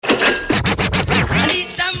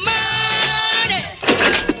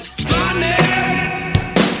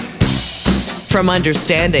From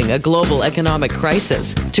understanding a global economic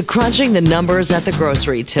crisis to crunching the numbers at the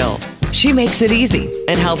grocery till, she makes it easy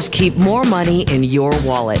and helps keep more money in your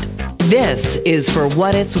wallet. This is For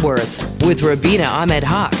What It's Worth with Rubina Ahmed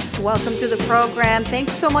Haq. Welcome to the program.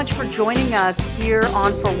 Thanks so much for joining us here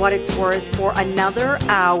on For What It's Worth for another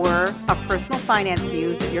hour of personal finance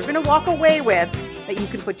news that you're going to walk away with that you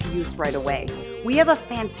can put to use right away. We have a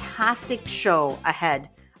fantastic show ahead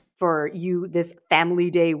for you this Family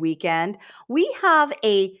Day weekend. We have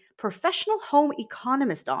a professional home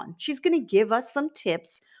economist on. She's going to give us some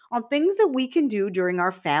tips on things that we can do during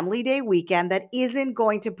our Family Day weekend that isn't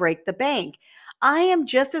going to break the bank. I am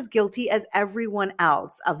just as guilty as everyone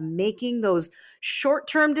else of making those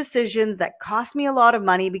short-term decisions that cost me a lot of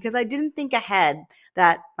money because I didn't think ahead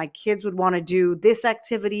that my kids would want to do this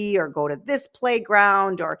activity or go to this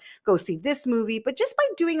playground or go see this movie. But just by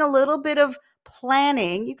doing a little bit of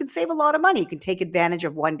planning, you can save a lot of money. You can take advantage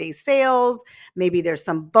of one-day sales. Maybe there's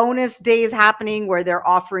some bonus days happening where they're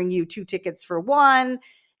offering you 2 tickets for one.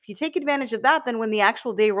 If you take advantage of that, then when the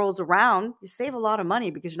actual day rolls around, you save a lot of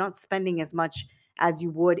money because you're not spending as much as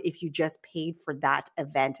you would if you just paid for that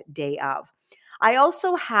event day of. I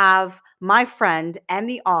also have my friend and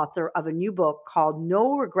the author of a new book called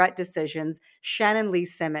No Regret Decisions, Shannon Lee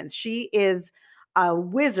Simmons. She is a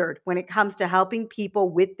wizard when it comes to helping people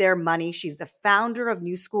with their money. She's the founder of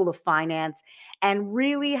New School of Finance and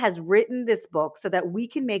really has written this book so that we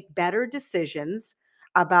can make better decisions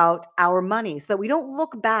about our money so that we don't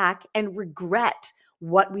look back and regret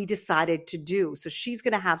what we decided to do. So she's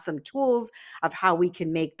going to have some tools of how we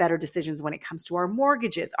can make better decisions when it comes to our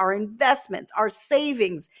mortgages, our investments, our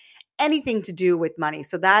savings, anything to do with money.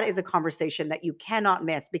 So that is a conversation that you cannot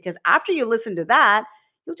miss because after you listen to that,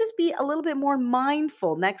 you'll just be a little bit more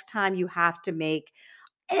mindful next time you have to make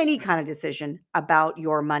any kind of decision about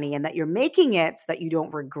your money and that you're making it so that you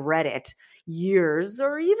don't regret it years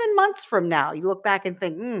or even months from now. You look back and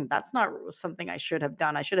think, that's not something I should have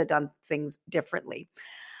done. I should have done things differently.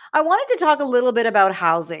 I wanted to talk a little bit about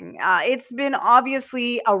housing. It's been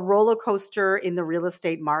obviously a roller coaster in the real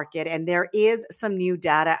estate market, and there is some new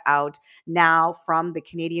data out now from the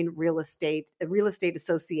Canadian Real Estate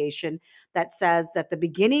Association that says that the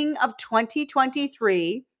beginning of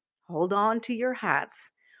 2023, hold on to your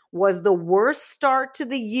hats, was the worst start to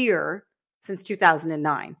the year since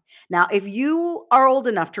 2009. Now, if you are old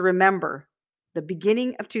enough to remember the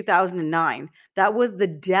beginning of 2009, that was the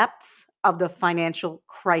depths of the financial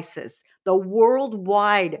crisis, the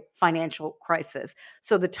worldwide financial crisis.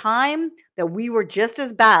 So the time that we were just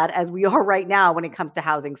as bad as we are right now when it comes to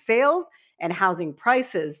housing sales and housing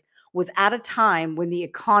prices was at a time when the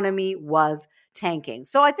economy was tanking.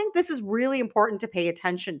 So I think this is really important to pay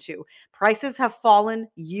attention to. Prices have fallen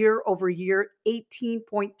year over year,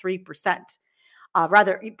 18.3%.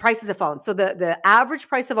 Prices have fallen. So the average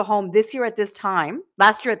price of a home last year at this time,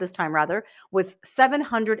 was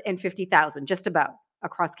 $750,000, just about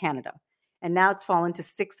across Canada. And now it's fallen to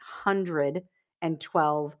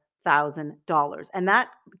 $612,000. And that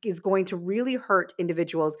is going to really hurt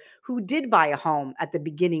individuals who did buy a home at the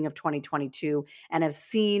beginning of 2022 and have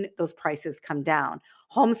seen those prices come down.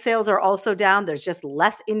 Home sales are also down. There's just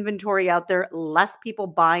less inventory out there, less people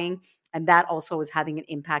buying. And that also is having an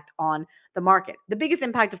impact on the market. The biggest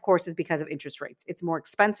impact, of course, is because of interest rates. It's more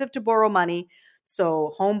expensive to borrow money.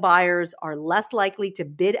 So home buyers are less likely to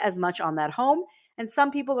bid as much on that home. And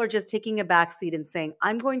some people are just taking a backseat and saying,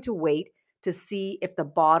 I'm going to wait to see if the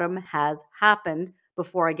bottom has happened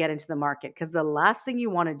before I get into the market. Because the last thing you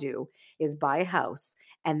want to do is buy a house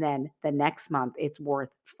and then the next month it's worth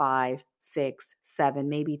 5, 6, 7,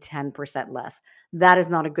 maybe 10% less. That is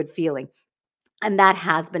not a good feeling. And that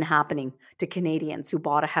has been happening to Canadians who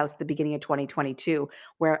bought a house at the beginning of 2022,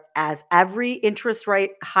 where as every interest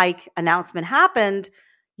rate hike announcement happened,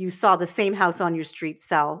 you saw the same house on your street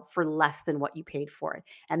sell for less than what you paid for it.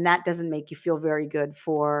 And that doesn't make you feel very good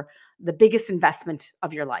for the biggest investment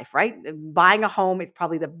of your life, right? Buying a home is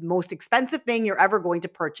probably the most expensive thing you're ever going to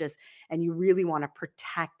purchase, and you really want to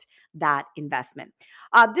protect that investment.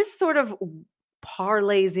 This sort of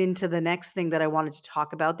parlays into the next thing that I wanted to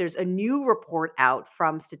talk about. There's a new report out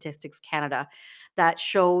from Statistics Canada that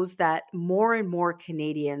shows that more and more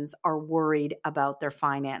Canadians are worried about their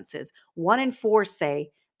finances. 1 in 4 say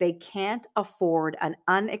they can't afford an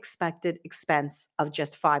unexpected expense of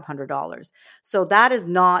just $500. So that is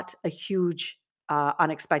not a huge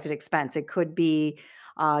unexpected expense. It could be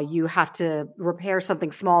you have to repair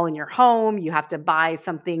something small in your home. You have to buy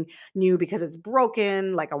something new because it's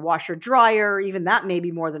broken, like a washer dryer. Even that may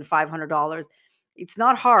be more than $500. It's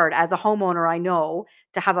not hard as a homeowner, I know,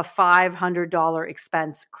 to have a $500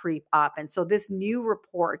 expense creep up. And so this new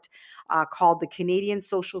report called the Canadian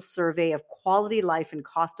Social Survey of Quality Life and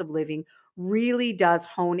Cost of Living really does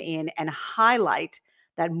hone in and highlight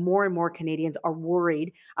that more and more Canadians are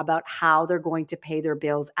worried about how they're going to pay their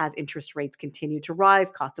bills as interest rates continue to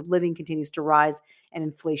rise, cost of living continues to rise, and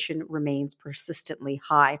inflation remains persistently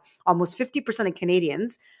high. Almost 50% of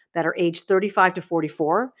Canadians that are aged 35 to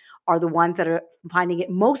 44 are the ones that are finding it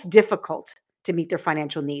most difficult to meet their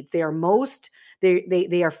financial needs. They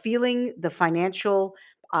are feeling the financial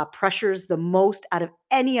pressures the most out of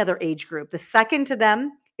any other age group. The second to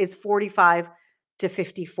them is 45 to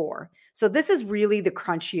 54. So this is really the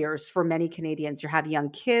crunch years for many Canadians. You have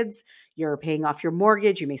young kids, you're paying off your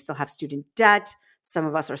mortgage, you may still have student debt. Some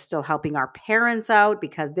of us are still helping our parents out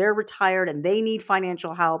because they're retired and they need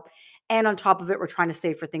financial help. And on top of it, we're trying to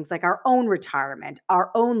save for things like our own retirement,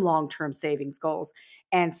 our own long-term savings goals.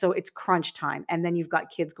 And so it's crunch time. And then you've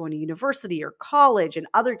got kids going to university or college and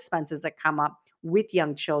other expenses that come up with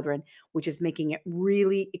young children, which is making it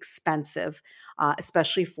really expensive,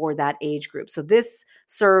 especially for that age group. So this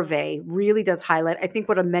survey really does highlight, I think,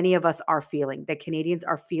 what many of us are feeling, that Canadians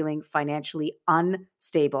are feeling financially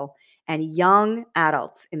unstable, and young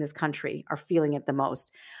adults in this country are feeling it the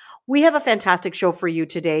most. We have a fantastic show for you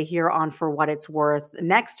today here on For What It's Worth.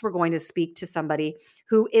 Next, we're going to speak to somebody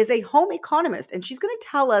who is a home economist, and she's going to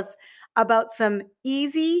tell us about some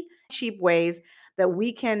easy, cheap ways that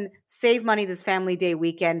we can save money this Family Day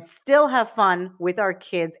weekend, still have fun with our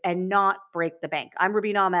kids, and not break the bank. I'm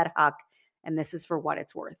Rubina Ahmed Haq, and this is For What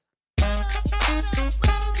It's Worth.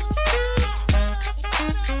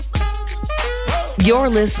 You're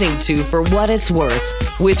listening to For What It's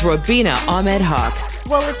Worth with Rubina Ahmed Haq.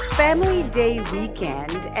 Well, it's Family Day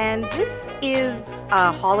weekend, and this is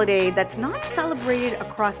a holiday that's not celebrated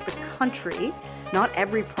across the country. Not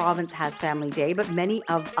every province has Family Day, but many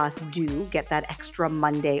of us do get that extra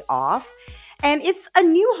Monday off. And it's a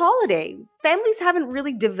new holiday. Families haven't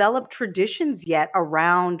really developed traditions yet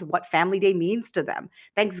around what Family Day means to them.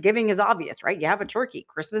 Thanksgiving is obvious, right? You have a turkey.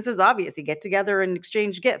 Christmas is obvious. You get together and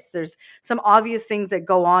exchange gifts. There's some obvious things that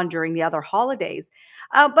go on during the other holidays.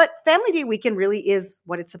 But Family Day weekend really is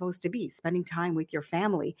what it's supposed to be, spending time with your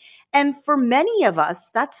family. And for many of us,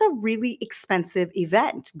 that's a really expensive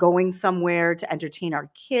event, going somewhere to entertain our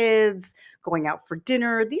kids, going out for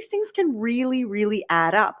dinner. These things can really, really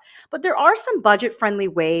add up. But there are some budget-friendly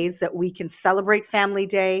ways that we can celebrate Family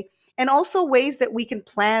Day, and also ways that we can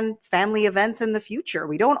plan family events in the future.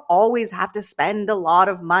 We don't always have to spend a lot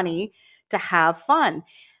of money to have fun.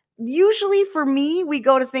 Usually for me, we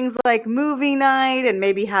go to things like movie night and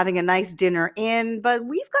maybe having a nice dinner in, but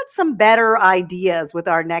we've got some better ideas with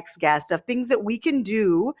our next guest of things that we can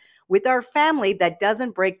do with our family that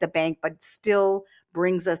doesn't break the bank, but still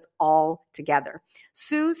brings us all together.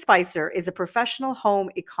 Sue Spicer is a professional home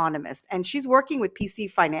economist, and she's working with PC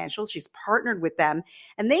Financial. She's partnered with them,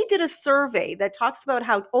 and they did a survey that talks about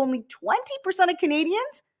how only 20% of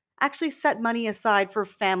Canadians actually set money aside for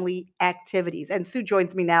family activities. And Sue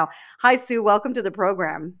joins me now. Hi, Sue. Welcome to the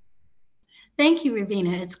program. Thank you,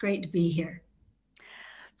 Rubina. It's great to be here.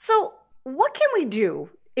 So what can we do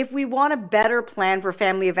if we want a better plan for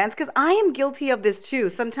family events? Because I am guilty of this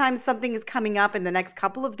too. Sometimes something is coming up in the next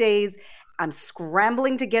couple of days. I'm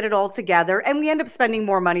scrambling to get it all together, and we end up spending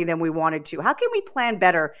more money than we wanted to. How can we plan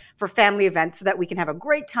better for family events so that we can have a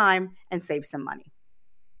great time and save some money?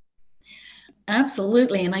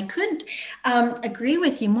 Absolutely. And I couldn't agree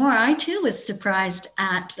with you more. I too was surprised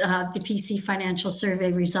at the PC Financial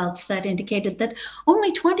Survey results that indicated that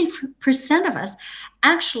only 20% of us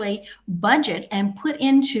actually budget and put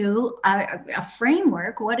into a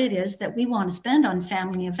framework what it is that we want to spend on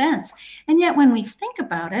family events. And yet when we think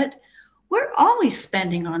about it, we're always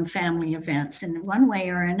spending on family events in one way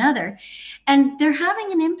or another. And they're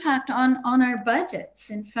having an impact on our budgets.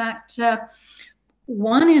 In fact,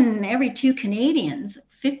 1 in every 2 Canadians,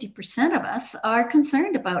 50% of us, are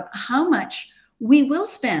concerned about how much we will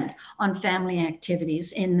spend on family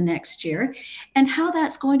activities in the next year and how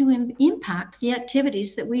that's going to impact the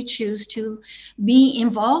activities that we choose to be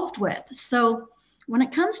involved with. So when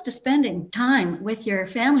it comes to spending time with your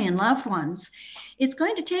family and loved ones, it's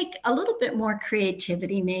going to take a little bit more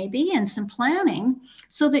creativity maybe and some planning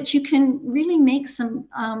so that you can really make some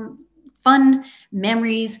fun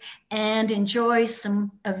memories and enjoy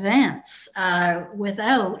some events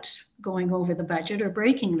without going over the budget or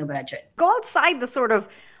breaking the budget. Go outside the sort of,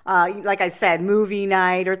 like I said, movie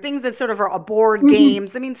night or things that sort of are board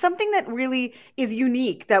games. I mean, something that really is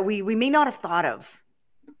unique that we may not have thought of.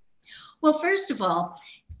 Well, first of all,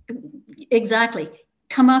 exactly.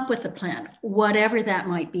 come up with a plan, whatever that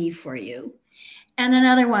might be for you. And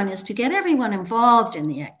another one is to get everyone involved in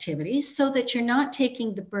the activities so that you're not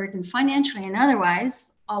taking the burden financially and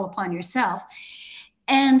otherwise all upon yourself,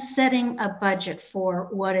 and setting a budget for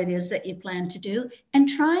what it is that you plan to do and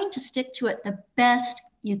trying to stick to it the best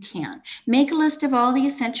you can. Make a list of all the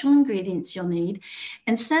essential ingredients you'll need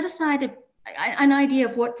and set aside an idea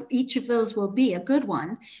of what each of those will be, a good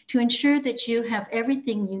one, to ensure that you have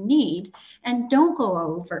everything you need and don't go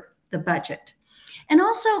over the budget. And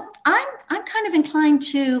also, I'm kind of inclined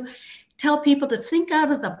to tell people to think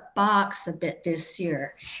out of the box a bit this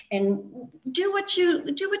year and do what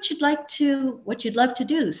you'd love to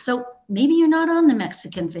do. So maybe you're not on the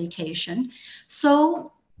Mexican vacation.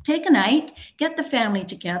 So take a night, get the family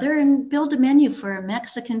together and build a menu for a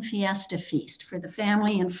Mexican fiesta feast for the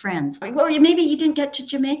family and friends. Or maybe you didn't get to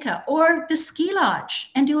Jamaica or the ski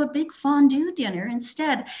lodge and do a big fondue dinner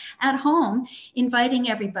instead at home, inviting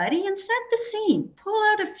everybody and set the scene. Pull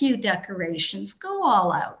out a few decorations, go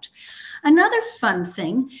all out. Another fun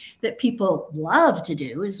thing that people love to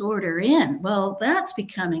do is order in. Well, that's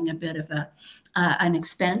becoming a bit of an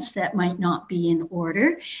expense that might not be in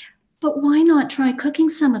order. But why not try cooking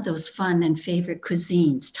some of those fun and favorite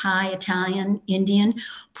cuisines? Thai, Italian, Indian.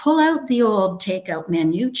 Pull out the old takeout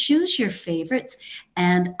menu, choose your favorites,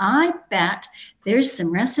 and I bet there's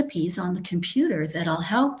some recipes on the computer that'll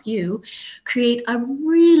help you create a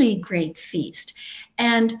really great feast.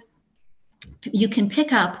 And you can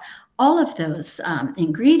pick up all of those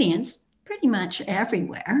ingredients pretty much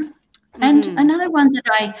everywhere. And another one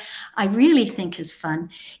that I really think is fun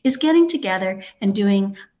is getting together and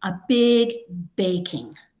doing a big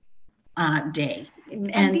baking day.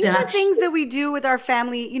 And these are things that we do with our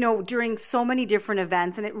family, during so many different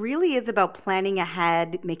events. And it really is about planning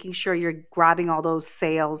ahead, making sure you're grabbing all those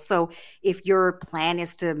sales. So if your plan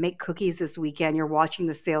is to make cookies this weekend, you're watching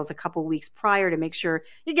the sales a couple weeks prior to make sure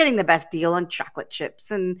you're getting the best deal on chocolate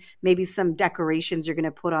chips and maybe some decorations you're going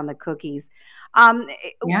to put on the cookies.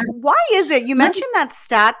 Why is it, you mentioned that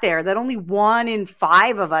stat there, that only 1 in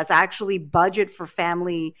 5 of us actually budget for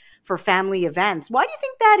family events? Why do you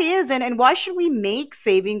think that is? And why should we make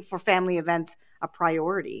saving for family events a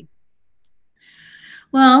priority?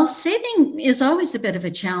 Well, saving is always a bit of a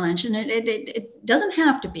challenge, and it doesn't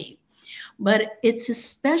have to be, but it's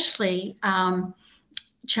especially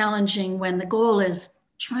challenging when the goal is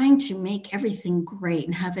trying to make everything great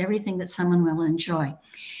and have everything that someone will enjoy.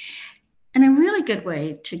 And a really good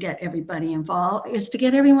way to get everybody involved is to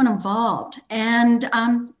get everyone involved and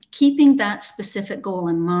keeping that specific goal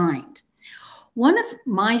in mind. One of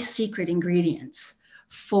my secret ingredients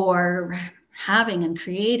for having and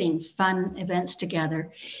creating fun events together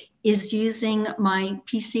is using my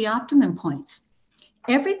PC Optimum points.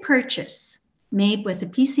 Every purchase made with a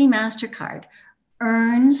PC MasterCard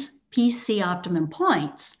earns PC Optimum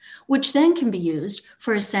points, which then can be used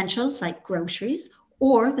for essentials like groceries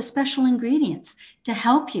or the special ingredients to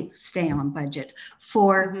help you stay on budget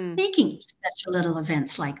for making special little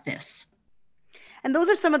events like this. And those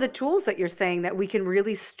are some of the tools that you're saying that we can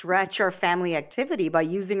really stretch our family activity by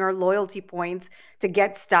using our loyalty points to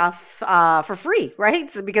get stuff for free, right?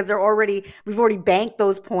 So because we've already banked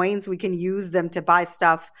those points, we can use them to buy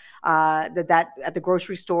stuff that at the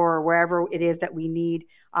grocery store or wherever it is that we need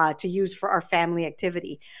to use for our family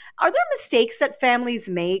activity. Are there mistakes that families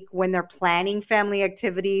make when they're planning family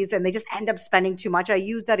activities and they just end up spending too much? I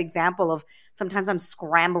use that example of sometimes I'm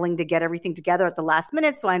scrambling to get everything together at the last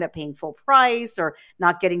minute, so I end up paying full price or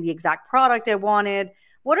not getting the exact product I wanted.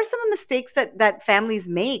 What are some of the mistakes that families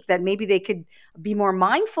make that maybe they could be more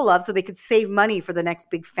mindful of so they could save money for the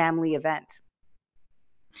next big family event?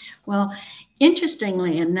 Well,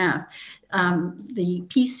 interestingly enough, the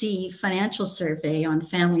PC Financial Survey on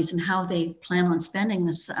families and how they plan on spending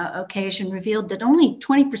this occasion revealed that only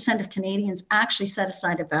 20% of Canadians actually set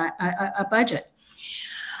aside a budget.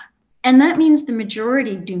 And that means the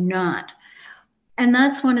majority do not. And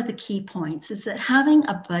that's one of the key points, is that having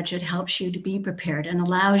a budget helps you to be prepared and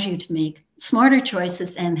allows you to make smarter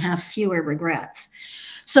choices and have fewer regrets.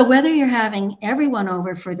 So whether you're having everyone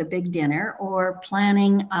over for the big dinner or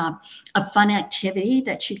planning a fun activity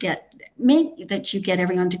that you get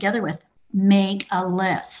everyone together with, make a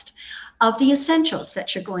list of the essentials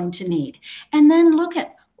that you're going to need. And then look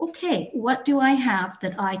at, okay, what do I have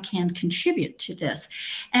that I can contribute to this?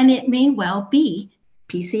 And it may well be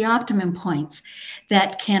PC Optimum points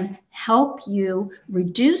that can help you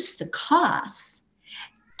reduce the costs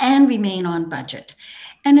and remain on budget.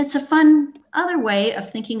 And it's a fun other way of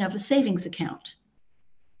thinking of a savings account.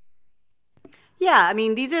 Yeah, I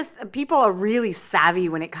mean, people are really savvy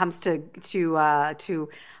when it comes to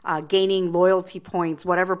gaining loyalty points,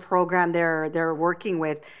 whatever program they're working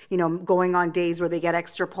with. Going on days where they get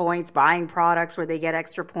extra points, buying products where they get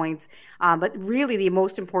extra points. But really, the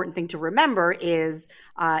most important thing to remember is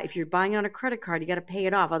if you're buying on a credit card, you got to pay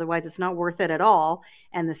it off. Otherwise, it's not worth it at all.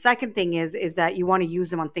 And the second thing is that you want to use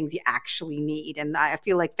them on things you actually need. And I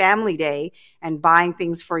feel like Family Day and buying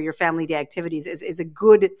things for your Family Day activities is a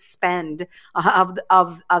good spend of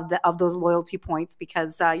those loyalty points,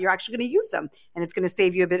 because you're actually going to use them and it's going to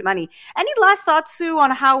save you a bit of money. Any last thoughts, Sue,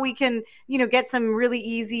 on how we can get some really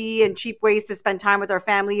easy and cheap ways to spend time with our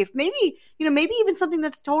family? If maybe even something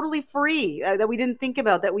that's totally free that we didn't think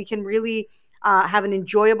about, that we can really have an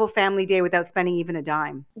enjoyable family day without spending even a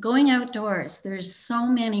dime. Going outdoors. There's so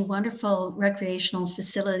many wonderful recreational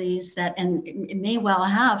facilities and it may well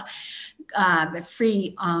have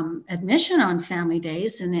free admission on family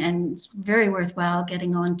days, and it's very worthwhile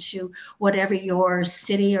getting on to whatever your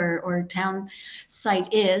city or town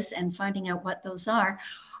site is and finding out what those are.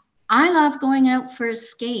 I love going out for a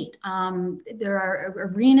skate. There are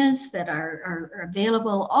arenas that are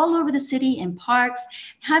available all over the city in parks.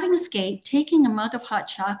 Having a skate, taking a mug of hot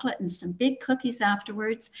chocolate and some big cookies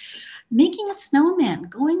afterwards, making a snowman,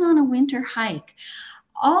 going on a winter hike.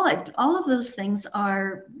 All of those things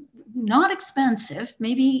are not expensive.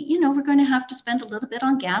 Maybe, we're going to have to spend a little bit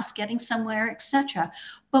on gas getting somewhere, etc.,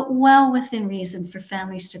 but well within reason for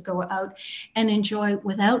families to go out and enjoy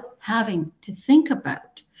without having to think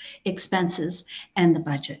about expenses and the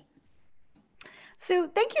budget. Sue,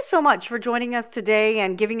 thank you so much for joining us today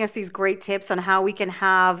and giving us these great tips on how we can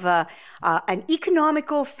have an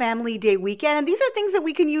economical Family Day weekend. And these are things that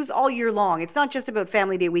we can use all year long. It's not just about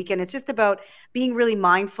Family Day weekend. It's just about being really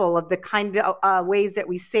mindful of the kind of ways that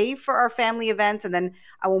we save for our family events. And then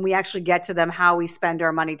when we actually get to them, how we spend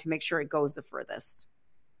our money to make sure it goes the furthest.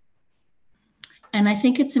 And I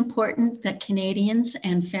think it's important that Canadians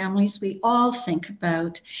and families, we all think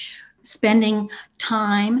about spending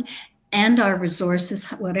time and our resources,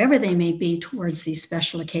 whatever they may be, towards these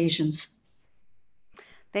special occasions.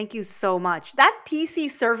 Thank you so much. That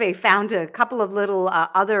PC survey found a couple of little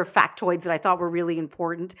other factoids that I thought were really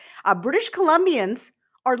important. British Columbians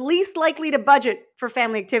are least likely to budget for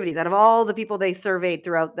family activities out of all the people they surveyed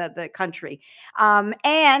throughout the country.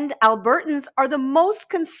 And Albertans are the most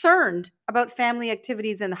concerned about family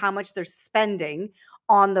activities and how much they're spending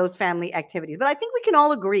on those family activities. But I think we can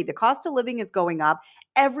all agree the cost of living is going up.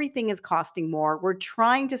 Everything is costing more. We're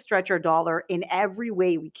trying to stretch our dollar in every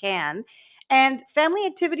way we can. And family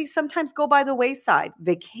activities sometimes go by the wayside.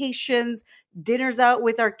 Vacations, dinners out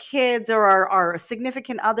with our kids or our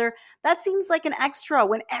significant other, that seems like an extra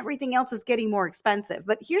when everything else is getting more expensive.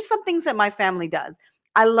 But here's some things that my family does.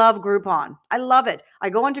 I love Groupon. I love it. I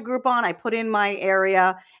go into Groupon, I put in my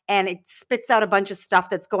area, and it spits out a bunch of stuff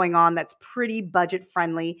that's going on that's pretty budget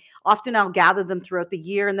friendly. Often I'll gather them throughout the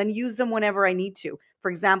year and then use them whenever I need to.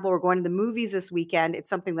 For example, we're going to the movies this weekend. It's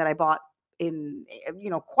something that I bought in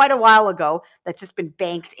quite a while ago that's just been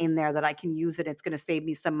banked in there that I can use it. It's going to save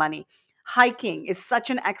me some money. Hiking is such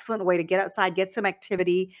an excellent way to get outside, get some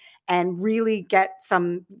activity, and really get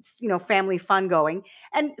some, family fun going.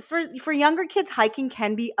 And for younger kids, hiking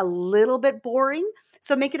can be a little bit boring.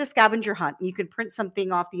 So make it a scavenger hunt. You can print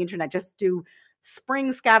something off the internet. Just do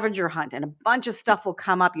spring scavenger hunt and a bunch of stuff will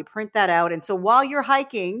come up. You print that out. And so while you're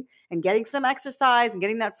hiking and getting some exercise and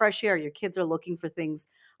getting that fresh air, your kids are looking for things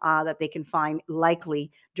that they can find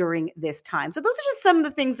likely during this time. So those are just some of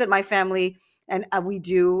the things that my family and we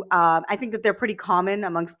do. I think that they're pretty common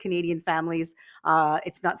amongst Canadian families.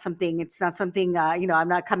 It's not something, I'm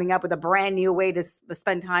not coming up with a brand new way to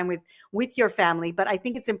spend time with your family, but I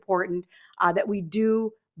think it's important that we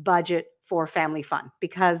do budget for family fun,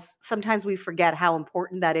 because sometimes we forget how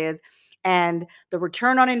important that is. And the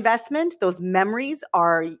return on investment, those memories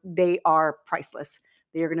are priceless.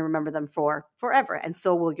 You're going to remember them for forever, and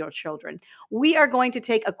so will your children. We are going to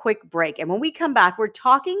take a quick break, and when we come back, we're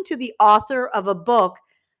talking to the author of a book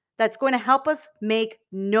that's going to help us make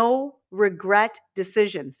no regret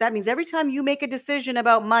decisions. That means every time you make a decision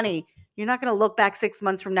about money, you're not going to look back 6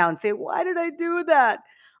 months from now and say, why did I do that?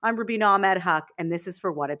 I'm Rubina Ahmed Haq, and this is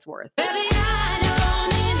For What It's Worth.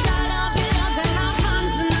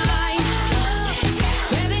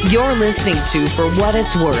 You're listening to For What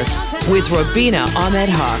It's Worth with Rubina Ahmed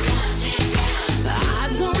Haq.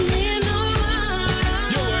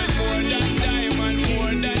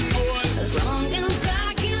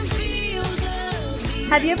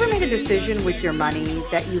 Have you ever made a decision with your money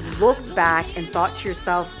that you've looked back and thought to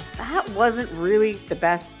yourself, that wasn't really the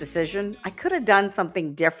best decision? I could have done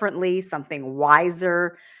something differently, something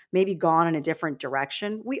wiser, maybe gone in a different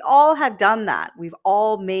direction. We all have done that. We've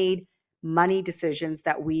all made money decisions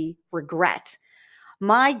that we regret.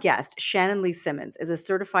 My guest, Shannon Lee Simmons, is a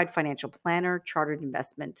certified financial planner, chartered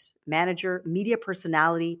investment manager, media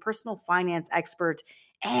personality, personal finance expert,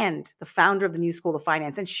 and the founder of the New School of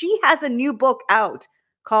Finance. And she has a new book out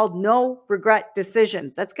called No Regret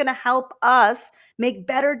Decisions. That's going to help us make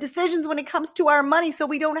better decisions when it comes to our money so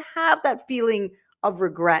we don't have that feeling of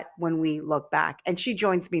regret when we look back. And she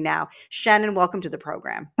joins me now. Shannon, welcome to the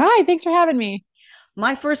program. Hi, thanks for having me.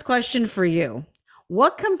 My first question for you,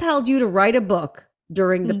 what compelled you to write a book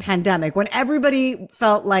during the pandemic when everybody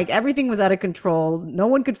felt like everything was out of control, no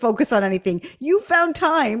one could focus on anything? You found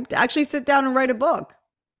time to actually sit down and write a book.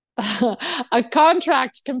 A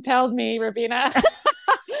contract compelled me, Rubina.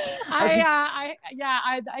 I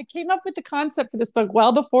came up with the concept for this book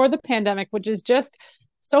well before the pandemic, which is just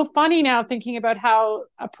so funny now thinking about how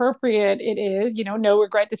appropriate it is, no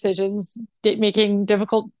regret decisions, making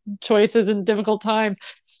difficult choices in difficult times.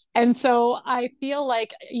 And so I feel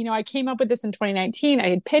like, I came up with this in 2019. I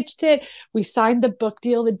had pitched it. We signed the book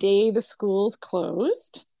deal the day the schools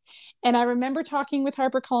closed. And I remember talking with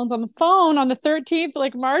HarperCollins on the phone on the 13th,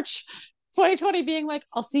 like March 2020, being like,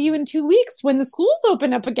 I'll see you in 2 weeks when the schools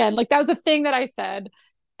open up again. Like that was the thing that I said.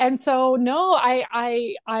 And so, no,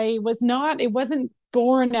 I was not, it wasn't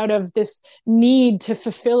born out of this need to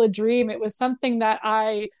fulfill a dream. It was something that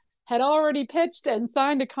I had already pitched and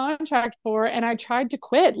signed a contract for, and I tried to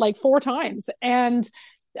quit like 4 times. And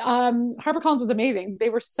HarperCollins was amazing. They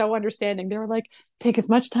were so understanding. They were like, take as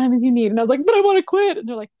much time as you need. And I was like, but I want to quit. And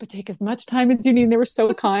they're like, but take as much time as you need. And they were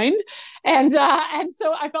so kind. And so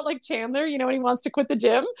I felt like Chandler, when he wants to quit the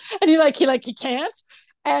gym and he can't.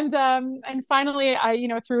 And finally I,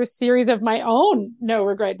 through a series of my own no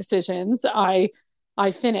regret decisions, I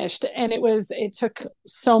finished. And it took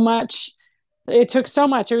so much. It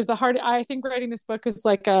was I think writing this book is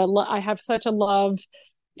like I have such a love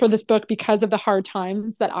for this book because of the hard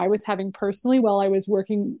times that I was having personally while I was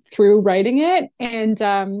working through writing it. And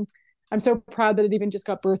I'm so proud that it even just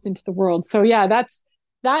got birthed into the world. So yeah, that's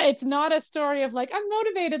it's not a story of like, I'm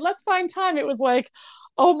motivated, let's find time. It was like,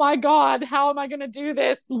 oh my God, how am I going to do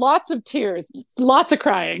this? Lots of tears, lots of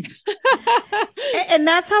crying. And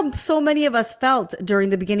that's how so many of us felt during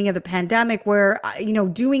the beginning of the pandemic, where,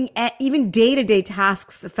 doing even day-to-day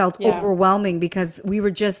tasks felt overwhelming because we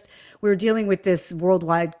were dealing with this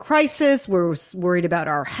worldwide crisis. We're worried about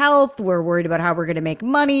our health. We're worried about how we're going to make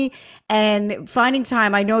money, and finding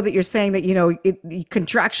time. I know that you're saying that,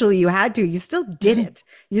 contractually you had to, you still did it.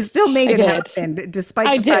 You still made it happen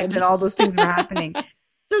despite the fact that all those things were happening.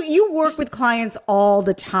 So you work with clients all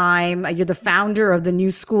the time. You're the founder of the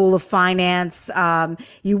New School of Finance.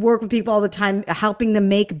 You work with people all the time, helping them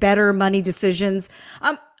make better money decisions.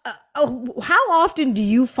 How often do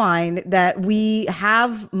you find that we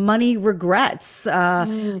have money regrets?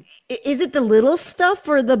 Is it the little stuff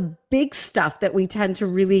or the big stuff that we tend to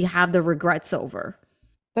really have the regrets over?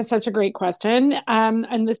 That's such a great question.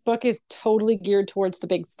 And this book is totally geared towards the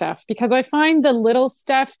big stuff, because I find the little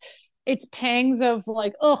stuff, it's pangs of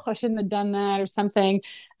like, oh, I shouldn't have done that or something.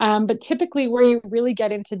 But typically where you really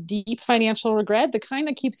get into deep financial regret, the kind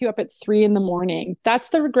that keeps you up at 3 a.m, that's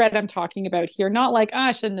the regret I'm talking about here. Not like,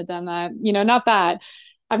 I shouldn't have done that. Not that.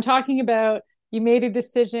 I'm talking about you made a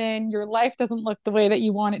decision, your life doesn't look the way that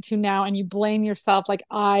you want it to now, and you blame yourself like,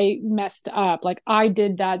 I messed up, like I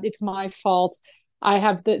did that, it's my fault. I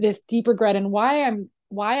have this deep regret. And why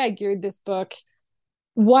I geared this book,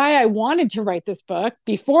 why I wanted to write this book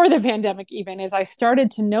before the pandemic even, is I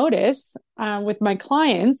started to notice with my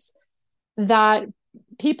clients that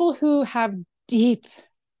people who have deep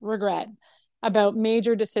regret about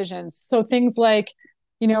major decisions, so things like,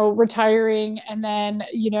 retiring, and then,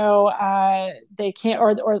 they can't,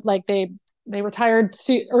 or like they retired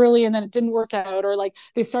early and then it didn't work out, or like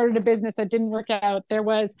they started a business that didn't work out. There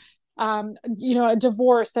was a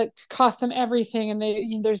divorce that cost them everything,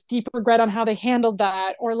 and there's deep regret on how they handled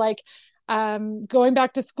that, or like going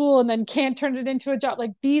back to school and then can't turn it into a job.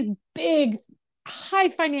 Like these big, high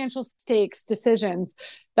financial stakes decisions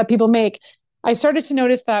that people make. I started to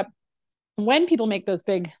notice that when people make those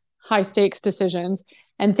big, high stakes decisions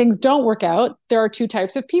and things don't work out, there are 2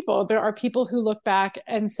 types of people. There are people who look back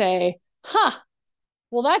and say,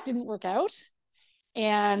 well, that didn't work out.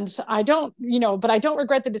 And I don't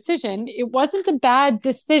regret the decision. It wasn't a bad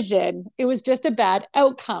decision. It was just a bad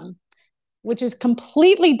outcome, which is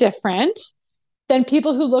completely different than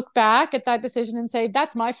people who look back at that decision and say,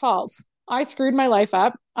 that's my fault. I screwed my life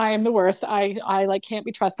up. I am the worst. I like can't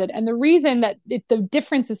be trusted. And the reason that the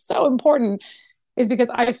difference is so important is because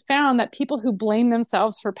I found that people who blame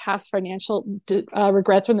themselves for past financial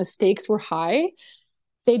regrets when the stakes were high,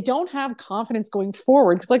 they don't have confidence going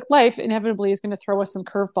forward, because like life inevitably is going to throw us some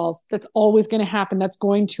curveballs. That's always going to happen. That's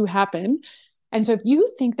going to happen. And so if you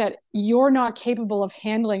think that you're not capable of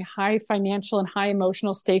handling high financial and high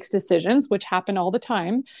emotional stakes decisions, which happen all the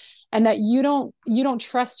time, and that you don't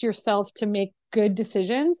trust yourself to make good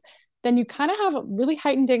decisions, then you kind of have a really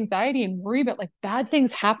heightened anxiety and worry about like bad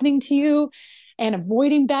things happening to you and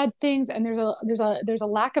avoiding bad things. And there's a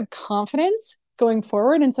lack of confidence going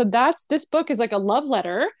forward. And so this book is like a love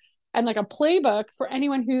letter and like a playbook for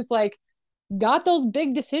anyone who's like got those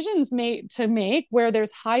big decisions to make where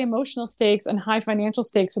there's high emotional stakes and high financial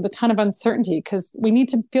stakes with a ton of uncertainty, because we need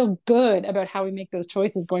to feel good about how we make those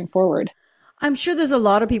choices going forward. I'm sure there's a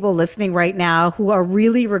lot of people listening right now who are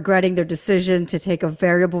really regretting their decision to take a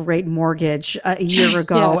variable rate mortgage a year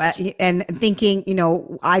ago. Yes. And thinking,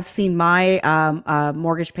 I've seen my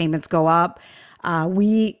mortgage payments go up.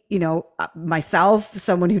 Myself,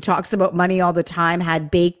 someone who talks about money all the time,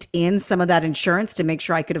 had baked in some of that insurance to make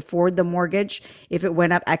sure I could afford the mortgage if it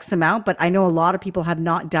went up X amount. But I know a lot of people have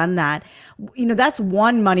not done that. That's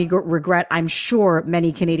one money regret I'm sure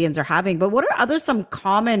many Canadians are having. But what are some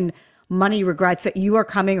common money regrets that you are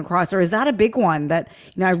coming across? Or is that a big one that,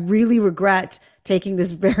 I really regret taking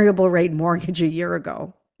this variable rate mortgage a year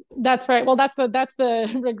ago? That's right. Well, that's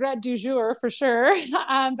the regret du jour for sure.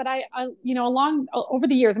 But I over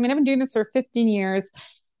the years, I've been doing this for 15 years,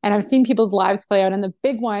 and I've seen people's lives play out. And the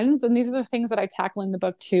big ones, and these are the things that I tackle in the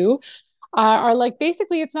book too, are like,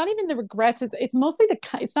 basically, it's not even the regrets. It's mostly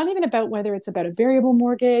it's not even about whether it's about a variable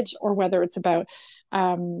mortgage or whether it's about,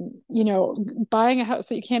 buying a house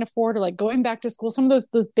that you can't afford, or like going back to school. Some of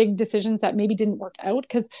those big decisions that maybe didn't work out,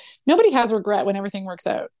 because nobody has regret when everything works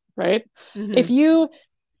out, right? Mm-hmm.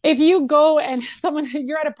 If you go and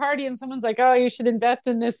you're at a party and someone's like, oh, you should invest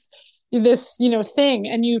in this thing,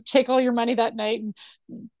 and you take all your money that night and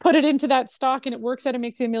put it into that stock and it works out and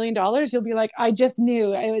makes you $1 million, you'll be like, I just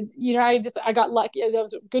knew, I got lucky. That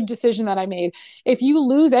was a good decision that I made. If you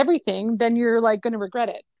lose everything, then you're like going to regret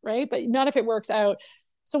it, right? But not if it works out.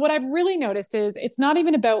 So what I've really noticed is it's not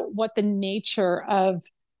even about what the nature of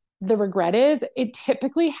the regret is. It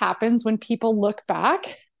typically happens when people look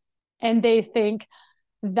back and they think,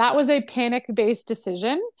 that was a panic-based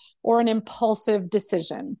decision or an impulsive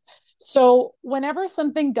decision. So whenever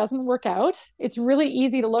something doesn't work out, it's really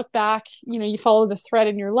easy to look back. You follow the thread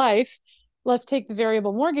in your life. Let's take the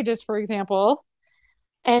variable mortgages, for example.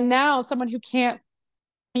 And now someone who can't,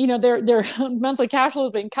 their monthly cash flow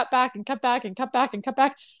is being cut back and cut back and cut back and cut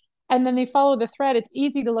back. And then they follow the thread. It's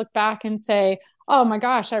easy to look back and say, oh my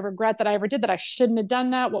gosh, I regret that I ever did that. I shouldn't have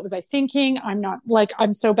done that. What was I thinking?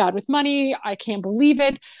 I'm so bad with money. I can't believe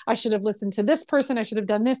it. I should have listened to this person. I should have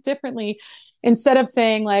done this differently. Instead of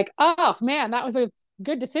saying like, oh man, that was a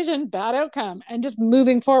good decision, bad outcome, and just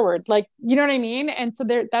moving forward. Like, you know what I mean? And so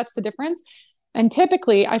that's the difference. And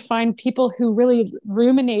typically I find people who really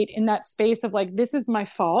ruminate in that space of like, this is my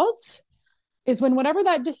fault, is when whatever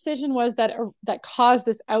that decision was that caused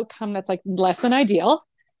this outcome that's like less than ideal,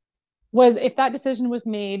 was if that decision was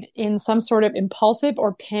made in some sort of impulsive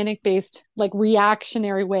or panic-based, like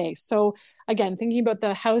reactionary way. So again, thinking about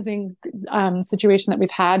the housing situation that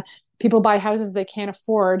we've had, people buy houses they can't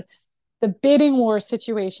afford. The bidding war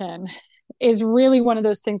situation is really one of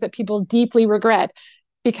those things that people deeply regret,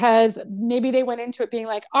 because maybe they went into it being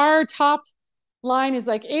like, our top line is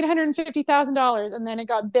like $850,000, and then it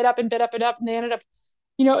got bid up and bid up and up, and they ended up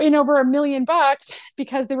in over $1 million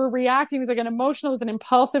because they were reacting. It was like an emotional, it was an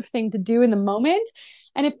impulsive thing to do in the moment.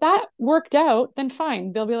 And if that worked out, then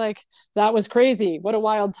fine. They'll be like, that was crazy. What a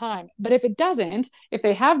wild time. But if it doesn't, if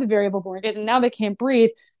they have the variable mortgage and now they can't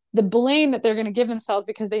breathe, the blame that they're going to give themselves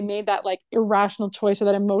because they made that like irrational choice or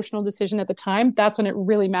that emotional decision at the time, that's when it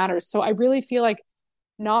really matters. So I really feel like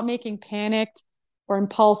not making panicked or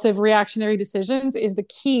impulsive reactionary decisions is the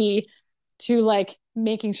key to like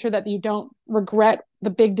making sure that you don't regret the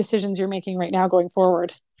big decisions you're making right now going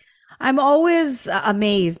forward. I'm always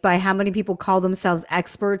amazed by how many people call themselves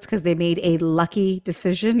experts because they made a lucky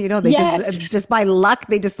decision. They just by luck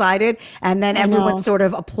they decided, and then everyone sort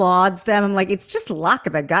of applauds them. I'm like, it's just luck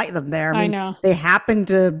that got them there. I know they happened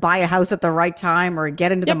to buy a house at the right time or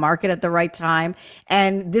get into the market at the right time,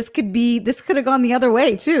 and this could have gone the other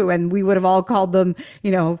way too, and we would have all called them,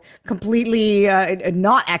 completely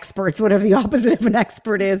not experts, whatever the opposite of an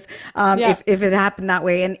expert is, if it happened that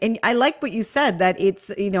way. And I like what you said, that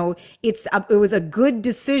it's it was a good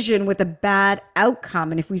decision with a bad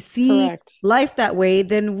outcome. And if we see Correct. life that way,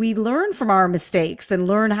 then we learn from our mistakes and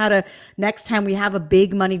learn how to, next time we have a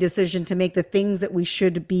big money decision, to make the things that we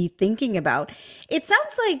should be thinking about. It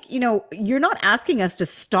sounds like, you're not asking us to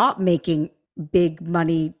stop making big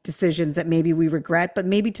money decisions that maybe we regret, but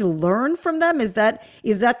maybe to learn from them. Is that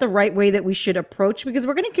the right way that we should approach? Because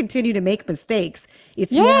we're going to continue to make mistakes.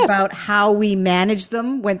 It's more about how we manage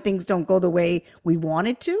them when things don't go the way we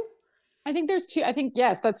wanted to.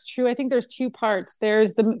 Yes, that's true. I think there's two parts.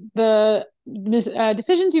 There's the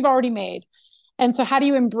decisions you've already made. And so how do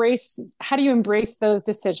you embrace those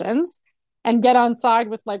decisions and get on side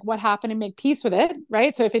with like what happened and make peace with it,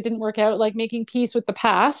 right? So if it didn't work out, like making peace with the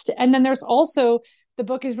past. And then there's also, the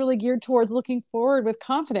book is really geared towards looking forward with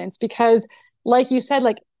confidence, because like you said,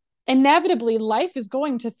 like inevitably life is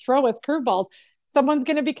going to throw us curveballs. Someone's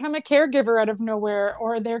going to become a caregiver out of nowhere,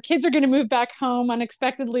 or their kids are going to move back home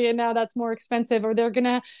unexpectedly and now that's more expensive, or they're going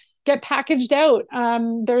to get packaged out.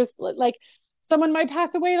 There's like someone might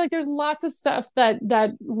pass away. Like there's lots of stuff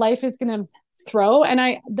that life is going to throw.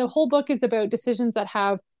 And the whole book is about decisions that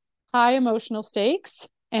have high emotional stakes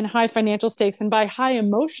and high financial stakes. And by high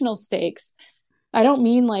emotional stakes, I don't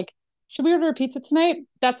mean like, should we order a pizza tonight?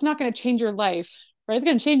 That's not going to change your life, right? It's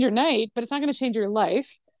going to change your night, but it's not going to change your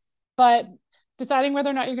life. But deciding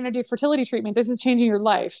whether or not you're going to do fertility treatment, this is changing your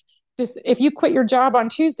life. If you quit your job on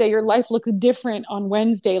Tuesday, your life looks different on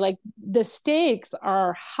Wednesday. Like the stakes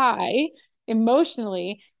are high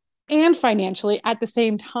emotionally and financially at the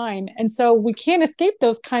same time. And so we can't escape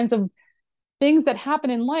those kinds of things that happen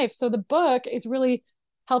in life. So the book is really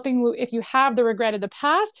helping, if you have the regret of the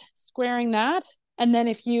past, squaring that. And then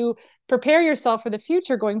if you prepare yourself for the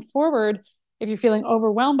future going forward, if you're feeling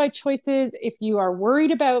overwhelmed by choices, if you are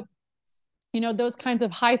worried about, those kinds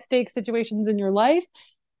of high stakes situations in your life,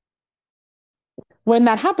 when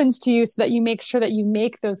that happens to you, so that you make sure that you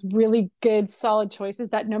make those really good, solid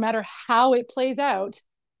choices that no matter how it plays out,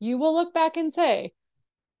 you will look back and say,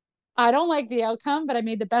 I don't like the outcome, but I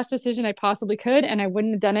made the best decision I possibly could, and I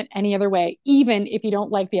wouldn't have done it any other way, even if you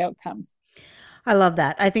don't like the outcome. I love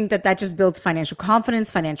that. I think that just builds financial confidence,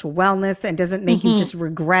 financial wellness, and doesn't make you just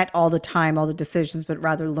regret all the time, all the decisions, but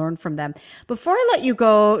rather learn from them. Before I let you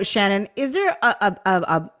go, Shannon, is there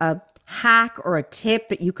a hack or a tip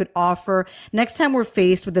that you could offer next time we're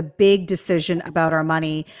faced with a big decision about our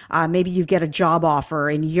money? Maybe you get a job offer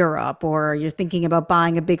in Europe, or you're thinking about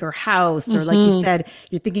buying a bigger house, or like you said,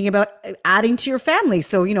 you're thinking about adding to your family.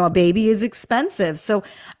 So, a baby is expensive. So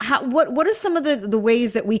what are some of the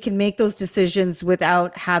ways that we can make those decisions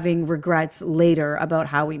without having regrets later about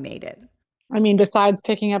how we made it? I mean, besides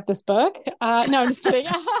picking up this book, no, I'm just kidding.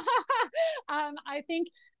 I think,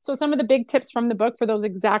 so some of the big tips from the book for those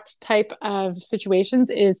exact type of situations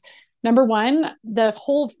is, number one, the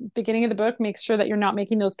whole beginning of the book makes sure that you're not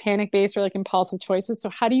making those panic-based or like impulsive choices. So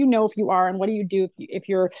how do you know if you are, and what do you do if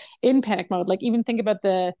you're in panic mode? Like even think about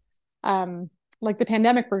the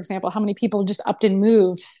pandemic, for example, how many people just upped and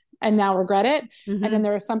moved and now regret it. And then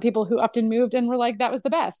there are some people who upped and moved and were like, that was the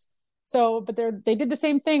best. So, but they did the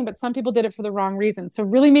same thing, but some people did it for the wrong reason. So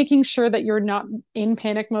really making sure that you're not in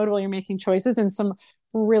panic mode while you're making choices, and some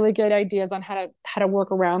really good ideas on how to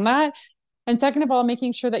work around that. And second of all,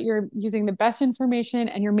 making sure that you're using the best information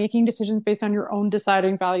and you're making decisions based on your own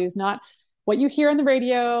deciding values, not what you hear on the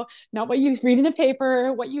radio, not what you read in the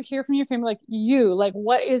paper, what you hear from your family,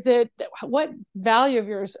 what is it, what value of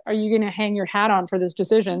yours are you going to hang your hat on for this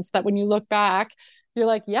decision, so that when you look back, you're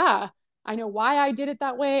like, yeah, I know why I did it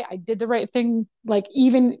that way. I did the right thing, like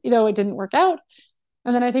even though it didn't work out.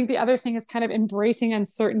 And then I think the other thing is kind of embracing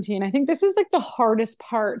uncertainty. And I think this is like the hardest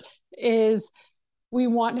part, is we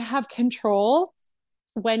want to have control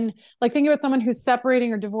when, like, think about someone who's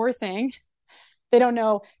separating or divorcing. They don't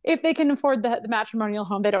know if they can afford the matrimonial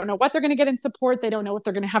home. They don't know what they're going to get in support. They don't know what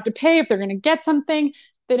they're going to have to pay, if they're going to get something.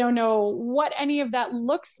 They don't know what any of that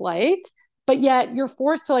looks like, but yet you're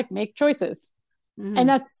forced to like make choices. And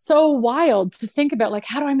that's so wild to think about, like,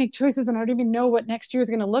 how do I make choices when I don't even know what next year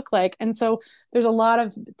is going to look like? And so there's a lot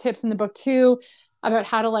of tips in the book too about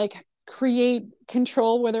how to like create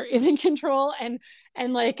control where there isn't control, and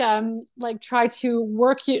try to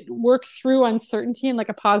work through uncertainty in like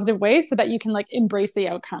a positive way so that you can like embrace the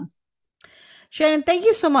outcome. Shannon, thank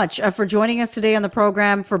you so much for joining us today on the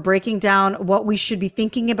program, for breaking down what we should be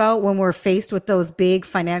thinking about when we're faced with those big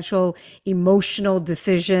financial, emotional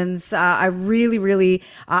decisions. I really, really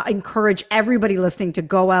encourage everybody listening to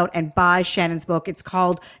go out and buy Shannon's book. It's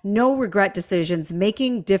called No Regret Decisions,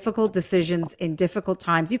 Making Difficult Decisions in Difficult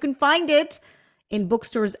Times. You can find it in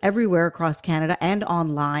bookstores everywhere across Canada and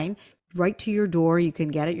online. right to your door. You can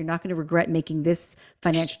get it. You're not going to regret making this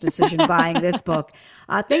financial decision, buying this book.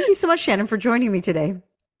 Thank you so much, Shannon, for joining me today.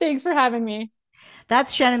 Thanks for having me.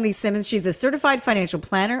 That's Shannon Lee Simmons. She's a certified financial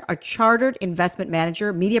planner, a chartered investment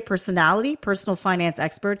manager, media personality, personal finance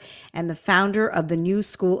expert, and the founder of the New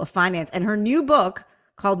School of Finance. And her new book,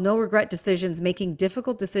 called No Regret Decisions, Making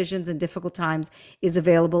Difficult Decisions in Difficult Times, is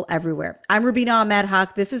available everywhere. I'm Rubina Ahmed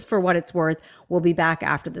Haq. This is For What It's Worth. We'll be back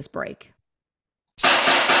after this break.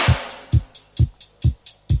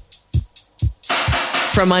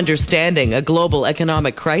 From understanding a global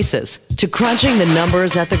economic crisis to crunching the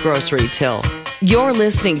numbers at the grocery till, you're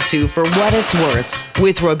listening to For What It's Worth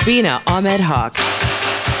with Rubina Ahmed Haq.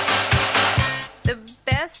 The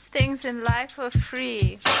best things in life are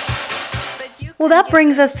free. Well, that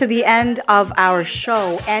brings us to the end of our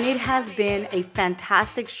show, and it has been a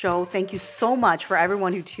fantastic show. Thank you so much for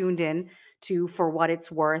everyone who tuned in to For What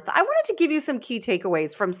It's Worth. I wanted to give you some key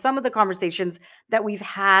takeaways from some of the conversations that we've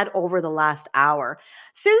had over the last hour.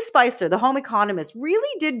 Sue Spicer, the home economist,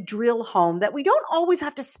 really did drill home that we don't always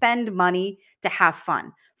have to spend money to have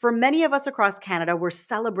fun. For many of us across Canada, we're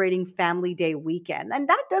celebrating Family Day weekend. And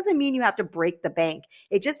that doesn't mean you have to break the bank.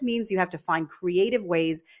 It just means you have to find creative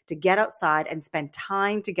ways to get outside and spend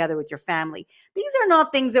time together with your family. These are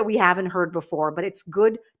not things that we haven't heard before, but it's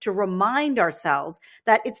good to remind ourselves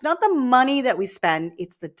that it's not the money that we spend,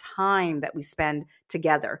 it's the time that we spend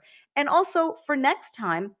together. And also for next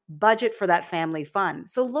time, budget for that family fun.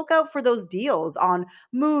 So look out for those deals on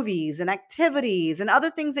movies and activities and other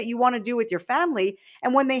things that you want to do with your family.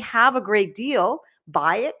 And when they have a great deal,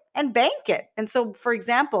 buy it and bank it. And so, for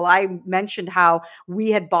example, I mentioned how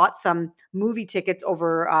we had bought some movie tickets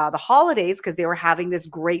over the holidays because they were having this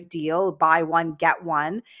great deal, buy one, get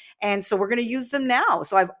one. And so we're going to use them now.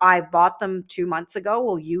 So I bought them 2 months ago.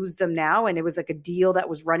 We'll use them now. And it was like a deal that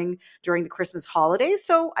was running during the Christmas holidays.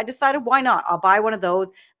 So I decided, why not? I'll buy one of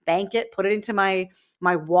those, bank it, put it into my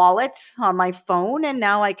wallet on my phone, and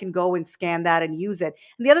now I can go and scan that and use it.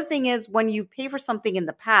 And the other thing is, when you pay for something in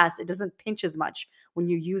the past, it doesn't pinch as much when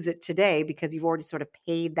you use it today because you've already sort of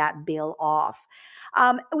paid that bill off.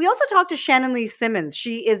 We also talked to Shannon Lee Simmons.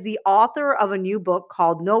 She is the author of a new book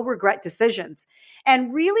called No Regret Decisions,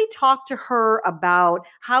 and really talked to her about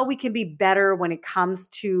how we can be better when it comes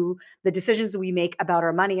to the decisions we make about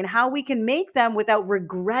our money and how we can make them without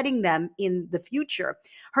regretting them in the future.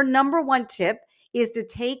 Her number one tip is to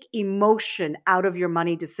take emotion out of your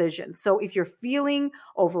money decisions. So if you're feeling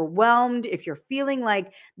overwhelmed, if you're feeling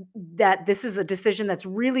like that this is a decision that's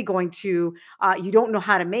really going to, you don't know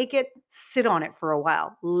how to make it, sit on it for a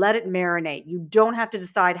while. Let it marinate. You don't have to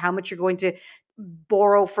decide how much you're going to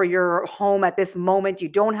borrow for your home at this moment. You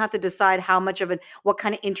don't have to decide what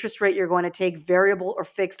kind of interest rate you're going to take, variable or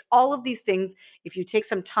fixed. All of these things, if you take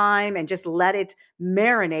some time and just let it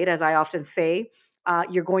marinate, as I often say,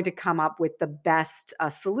 you're going to come up with the best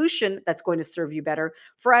solution that's going to serve you better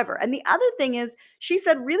forever. And the other thing is, she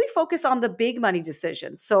said, really focus on the big money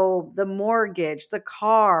decisions. So the mortgage, the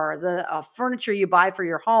car, the furniture you buy for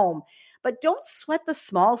your home, but don't sweat the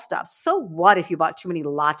small stuff. So what if you bought too many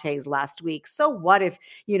lattes last week? So what if,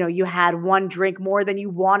 you had one drink more than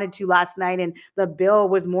you wanted to last night and the bill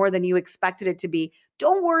was more than you expected it to be?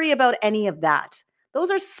 Don't worry about any of that. Those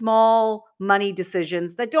are small money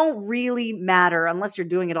decisions that don't really matter unless you're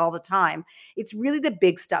doing it all the time. It's really the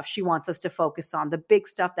big stuff she wants us to focus on, the big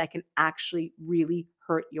stuff that can actually really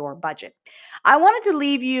hurt your budget. I wanted to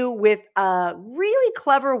leave you with a really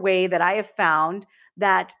clever way that I have found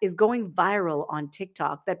that is going viral on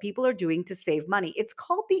TikTok that people are doing to save money. It's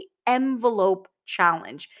called the envelope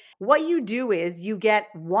challenge. What you do is you get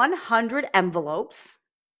 100 envelopes.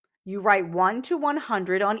 You write 1 to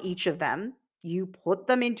 100 on each of them. You put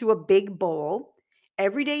them into a big bowl.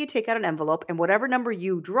 Every day you take out an envelope, and whatever number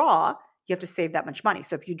you draw, you have to save that much money.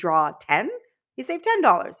 So if you draw 10, you save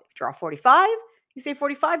 $10. If you draw 45, you save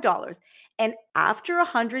 $45. And after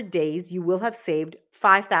 100 days, you will have saved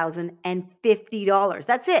 $5,050.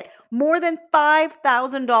 That's it. More than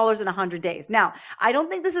 $5,000 in 100 days. Now, I don't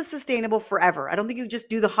think this is sustainable forever. I don't think you just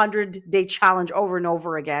do the 100-day challenge over and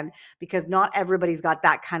over again, because not everybody's got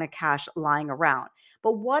that kind of cash lying around.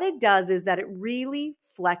 But what it does is that it really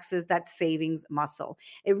flexes that savings muscle.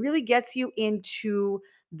 It really gets you into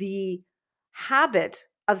the habit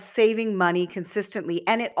of saving money consistently.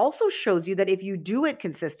 And it also shows you that if you do it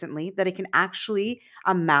consistently, that it can actually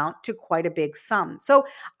amount to quite a big sum. So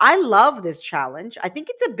I love this challenge. I think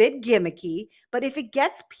it's a bit gimmicky, but if it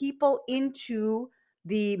gets people into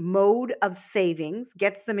the mode of savings,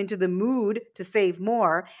 gets them into the mood to save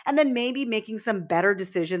more, and then maybe making some better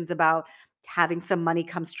decisions about having some money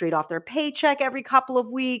come straight off their paycheck every couple of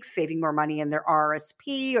weeks, saving more money in their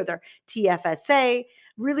RSP or their TFSA,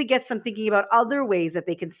 really gets them thinking about other ways that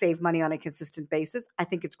they can save money on a consistent basis. I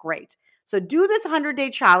think it's great. So do this 100-day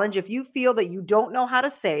challenge. If you feel that you don't know how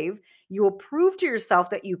to save, you will prove to yourself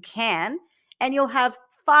that you can, and you'll have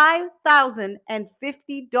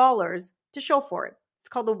 $5,050 to show for it. It's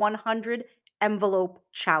called the 100 Envelope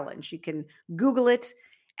Challenge. You can Google it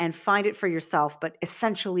and find it for yourself. But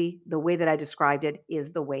essentially, the way that I described it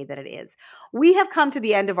is the way that it is. We have come to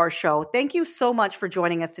the end of our show. Thank you so much for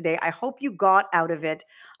joining us today. I hope you got out of it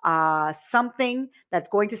something that's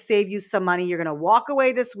going to save you some money. You're going to walk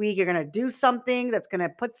away this week. You're going to do something that's going to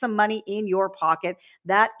put some money in your pocket.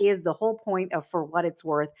 That is the whole point of For What It's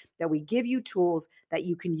Worth, that we give you tools that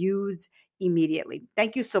you can use immediately.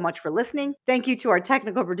 Thank you so much for listening. Thank you to our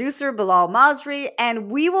technical producer, Bilal Masri. And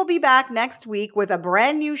we will be back next week with a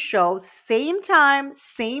brand new show, same time,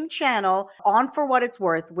 same channel, on For What It's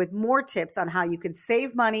Worth, with more tips on how you can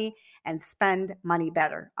save money and spend money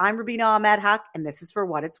better. I'm Rubina Ahmed Haq, and this is For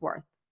What It's Worth.